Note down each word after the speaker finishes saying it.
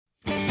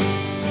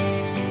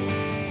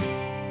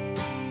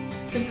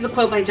This is a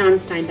quote by John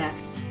Steinbeck.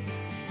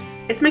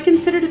 It's my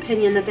considered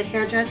opinion that the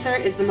hairdresser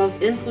is the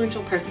most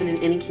influential person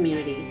in any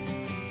community.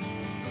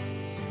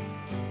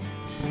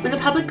 When the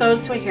public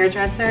goes to a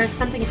hairdresser,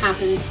 something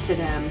happens to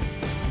them.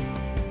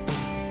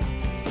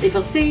 They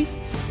feel safe,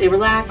 they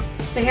relax,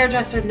 the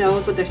hairdresser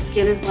knows what their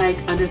skin is like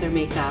under their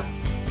makeup.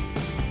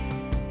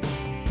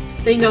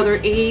 They know their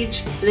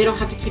age, and they don't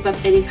have to keep up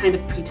any kind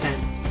of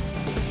pretense.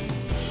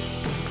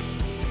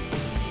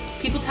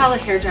 People tell a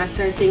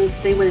hairdresser things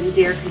they wouldn't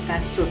dare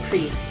confess to a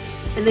priest,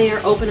 and they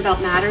are open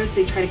about matters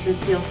they try to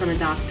conceal from a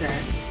doctor.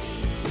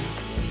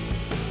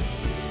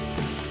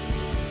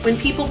 When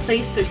people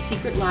place their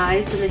secret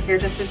lives in the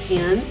hairdresser's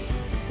hands,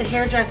 the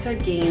hairdresser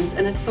gains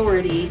an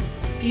authority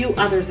few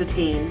others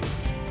attain.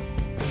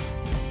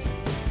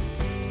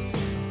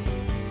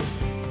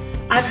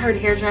 I've heard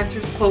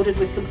hairdressers quoted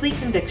with complete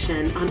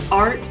conviction on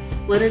art,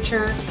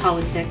 literature,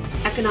 politics,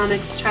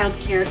 economics,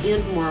 childcare,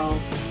 and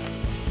morals.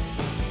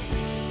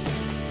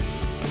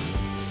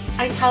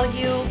 I tell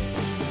you,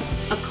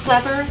 a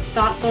clever,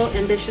 thoughtful,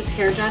 ambitious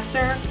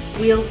hairdresser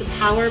wields a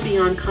power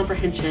beyond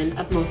comprehension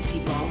of most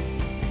people.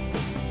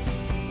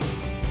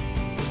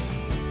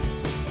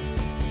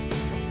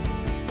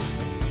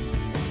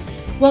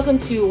 Welcome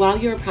to While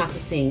You're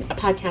Processing, a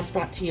podcast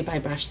brought to you by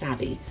Brush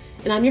Savvy.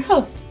 And I'm your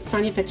host,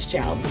 Sonia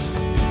Fitzgerald.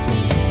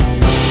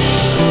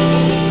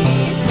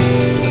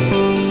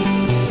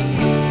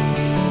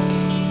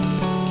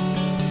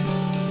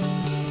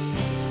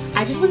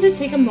 I just wanted to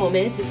take a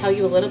moment to tell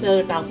you a little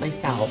bit about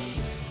myself.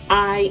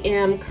 I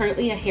am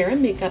currently a hair and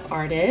makeup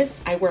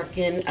artist. I work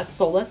in a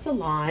Sola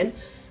salon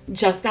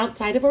just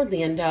outside of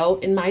Orlando,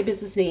 and my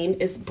business name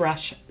is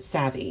Brush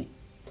Savvy.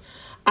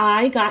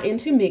 I got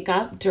into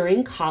makeup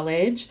during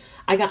college.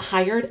 I got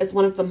hired as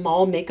one of the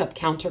mall makeup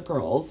counter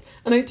girls,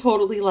 and I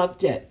totally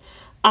loved it.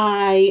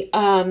 I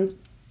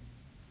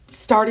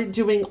started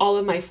doing all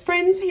of my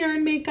friends' hair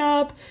and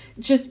makeup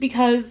just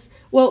because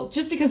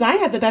I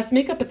had the best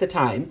makeup at the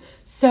time.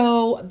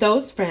 So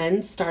those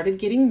friends started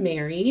getting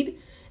married,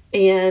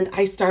 and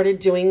I started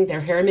doing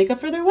their hair and makeup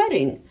for their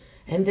wedding.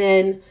 And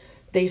then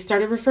they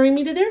started referring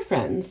me to their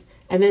friends.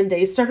 And then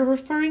they started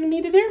referring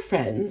me to their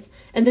friends.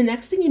 And the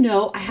next thing you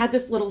know, I had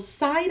this little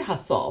side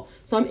hustle.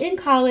 So I'm in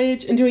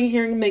college and doing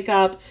hair and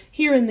makeup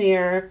here and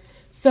there.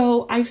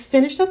 So I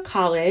finished up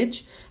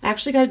college. I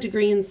actually got a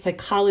degree in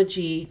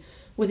psychology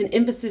with an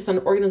emphasis on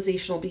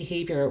organizational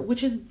behavior,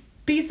 which is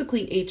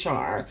basically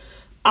HR.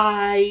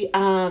 I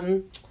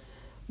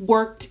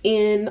worked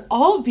in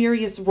all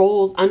various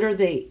roles under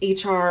the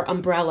HR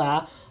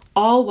umbrella,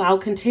 all while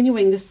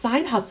continuing the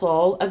side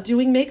hustle of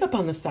doing makeup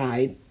on the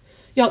side.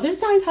 Y'all,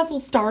 this side hustle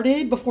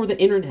started before the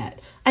internet.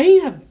 I didn't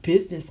even have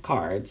business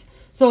cards.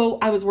 So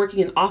I was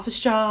working an office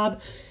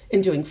job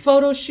and doing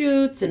photo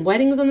shoots and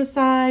weddings on the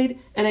side.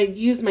 And I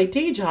used my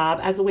day job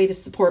as a way to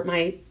support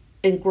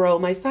and grow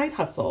my side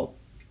hustle.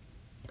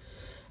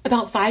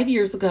 About 5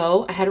 years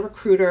ago, I had a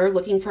recruiter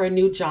looking for a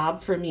new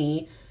job for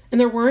me, and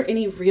there weren't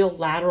any real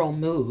lateral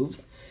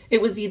moves.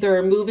 It was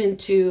either move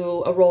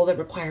into a role that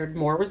required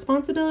more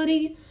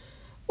responsibility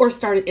or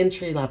start at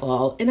entry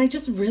level. And I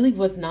just really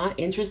was not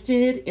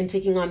interested in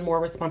taking on more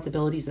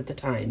responsibilities at the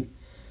time.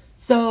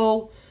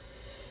 So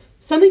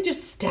something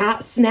just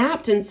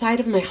snapped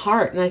inside of my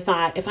heart. And I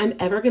thought, if I'm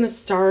ever going to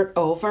start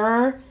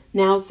over,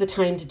 now's the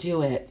time to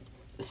do it.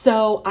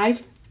 So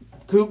I've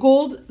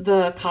Googled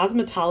the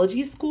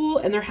cosmetology school,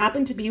 and there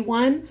happened to be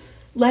one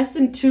less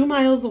than 2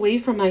 miles away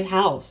from my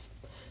house.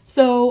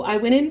 So I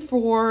went in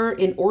for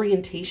an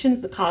orientation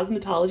at the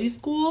cosmetology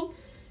school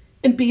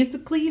and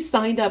basically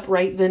signed up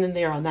right then and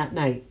there on that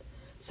night.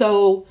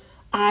 So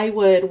I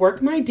would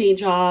work my day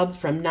job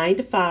from 9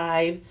 to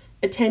 5,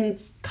 attend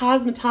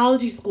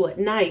cosmetology school at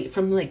night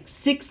from like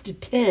 6 to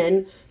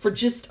 10 for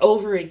just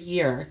over a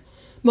year.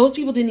 Most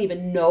people didn't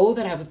even know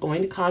that I was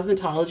going to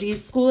cosmetology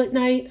school at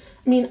night.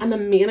 I mean, I'm a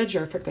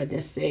manager, for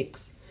goodness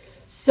sakes.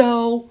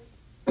 So,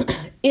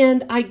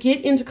 and I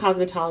get into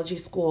cosmetology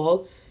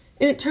school,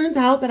 and it turns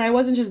out that I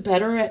wasn't just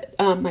better at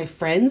my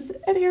friends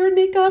at hair and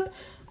makeup.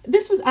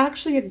 This was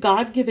actually a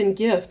God-given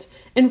gift,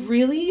 and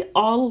really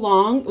all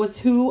along it was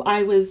who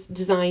I was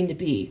designed to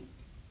be.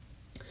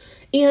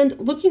 And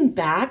looking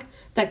back,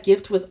 that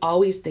gift was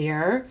always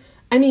there.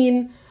 I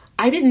mean,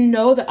 I didn't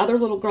know that other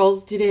little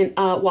girls didn't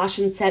wash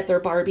and set their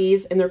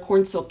Barbies and their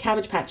corn silk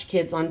Cabbage Patch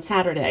Kids on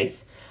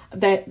Saturdays.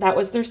 That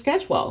was their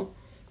schedule.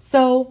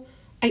 So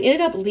I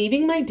ended up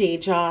leaving my day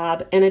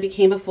job, and I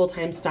became a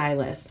full-time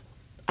stylist.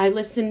 I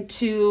listened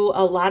to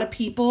a lot of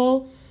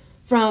people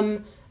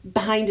from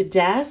behind a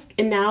desk,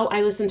 and now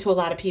I listen to a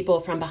lot of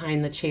people from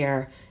behind the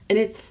chair, and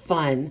it's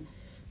fun.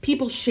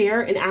 People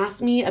share and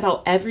ask me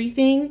about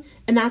everything,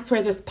 and that's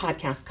where this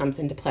podcast comes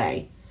into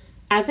play.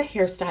 As a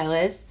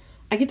hairstylist,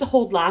 I get to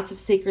hold lots of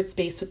sacred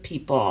space with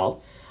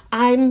people.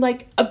 I'm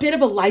like a bit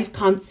of a life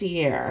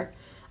concierge.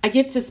 I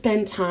get to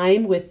spend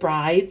time with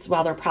brides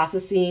while they're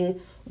processing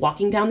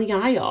walking down the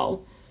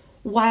aisle,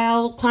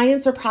 while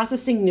clients are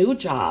processing new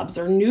jobs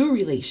or new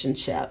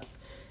relationships,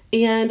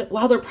 and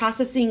while they're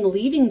processing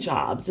leaving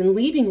jobs and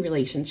leaving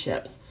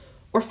relationships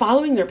or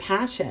following their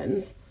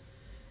passions.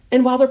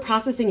 And while they're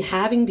processing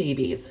having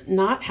babies,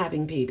 not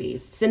having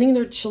babies, sending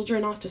their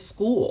children off to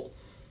school,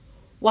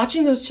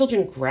 watching those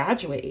children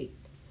graduate,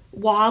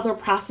 while they're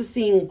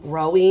processing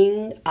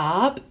growing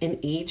up and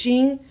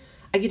aging,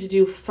 I get to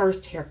do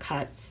first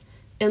haircuts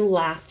and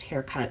last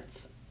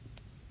haircuts.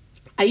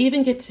 I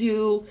even get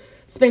to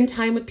spend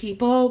time with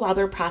people while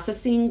they're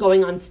processing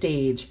going on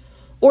stage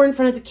or in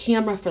front of the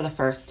camera for the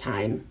first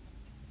time.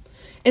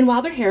 And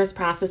while their hair is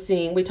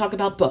processing, we talk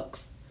about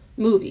books,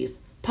 movies,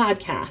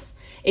 podcasts,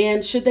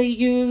 and should they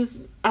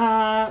use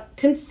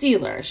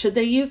concealer? Should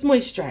they use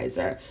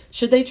moisturizer?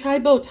 Should they try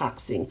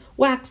Botoxing,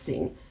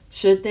 waxing?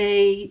 Should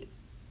they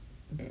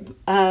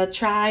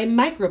try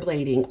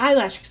microblading,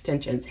 eyelash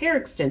extensions, hair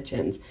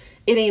extensions?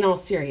 It ain't all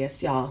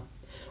serious, y'all.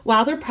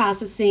 While they're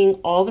processing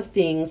all the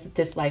things that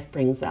this life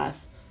brings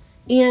us.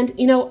 And,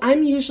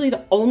 I'm usually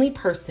the only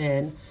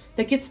person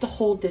that gets to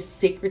hold this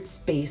sacred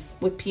space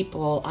with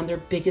people on their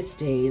biggest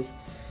days.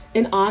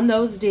 And on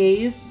those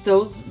days,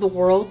 the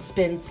world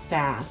spins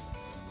fast.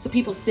 So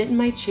people sit in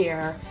my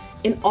chair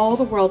and all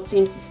the world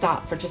seems to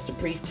stop for just a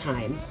brief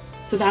time.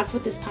 So that's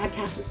what this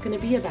podcast is going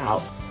to be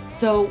about.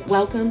 So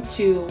welcome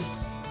to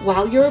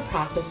While You're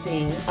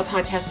Processing, a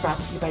podcast brought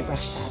to you by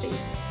Brush Savvy.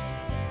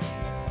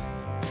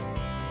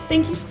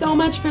 Thank you so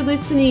much for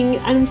listening.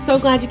 I'm so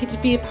glad you get to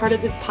be a part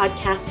of this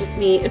podcast with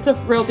me. It's a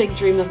real big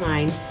dream of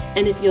mine.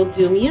 And if you'll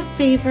do me a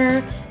favor,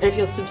 and if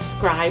you'll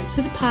subscribe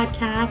to the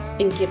podcast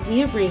and give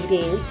me a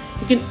rating,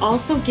 you can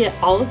also get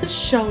all of the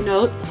show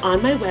notes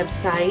on my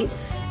website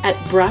at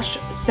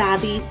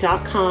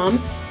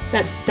brushsavvy.com.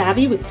 That's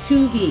savvy with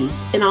 2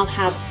 V's. And I'll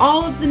have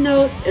all of the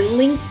notes and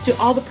links to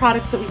all the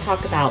products that we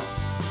talk about.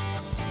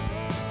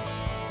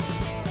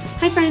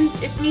 Hi friends,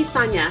 it's me,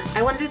 Sonia.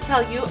 I wanted to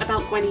tell you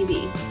about Gwenny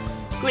B.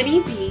 Gwenny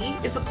B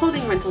is a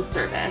clothing rental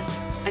service.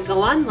 I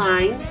go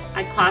online,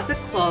 I closet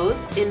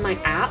clothes in my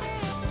app,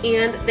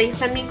 and they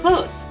send me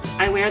clothes.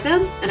 I wear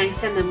them and I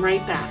send them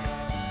right back.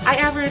 I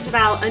average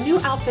about a new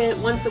outfit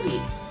once a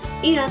week,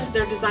 and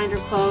they're designer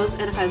clothes,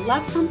 and if I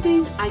love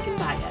something, I can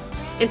buy it.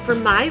 And for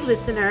my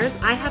listeners,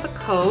 I have a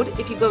code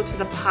if you go to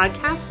the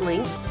podcast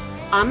link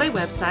on my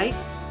website,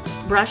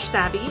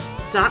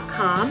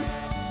 brushsavvy.com,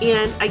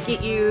 and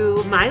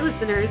my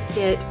listeners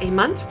get a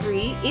month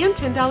free and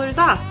 $10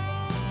 off.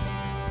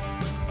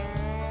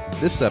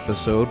 This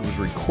episode was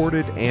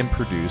recorded and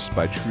produced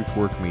by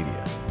TruthWork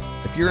Media.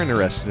 If you're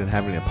interested in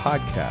having a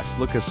podcast,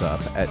 look us up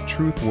at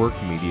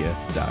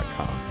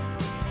truthworkmedia.com.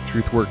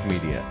 TruthWork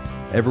Media.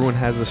 Everyone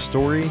has a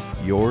story.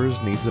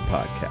 Yours needs a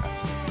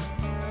podcast.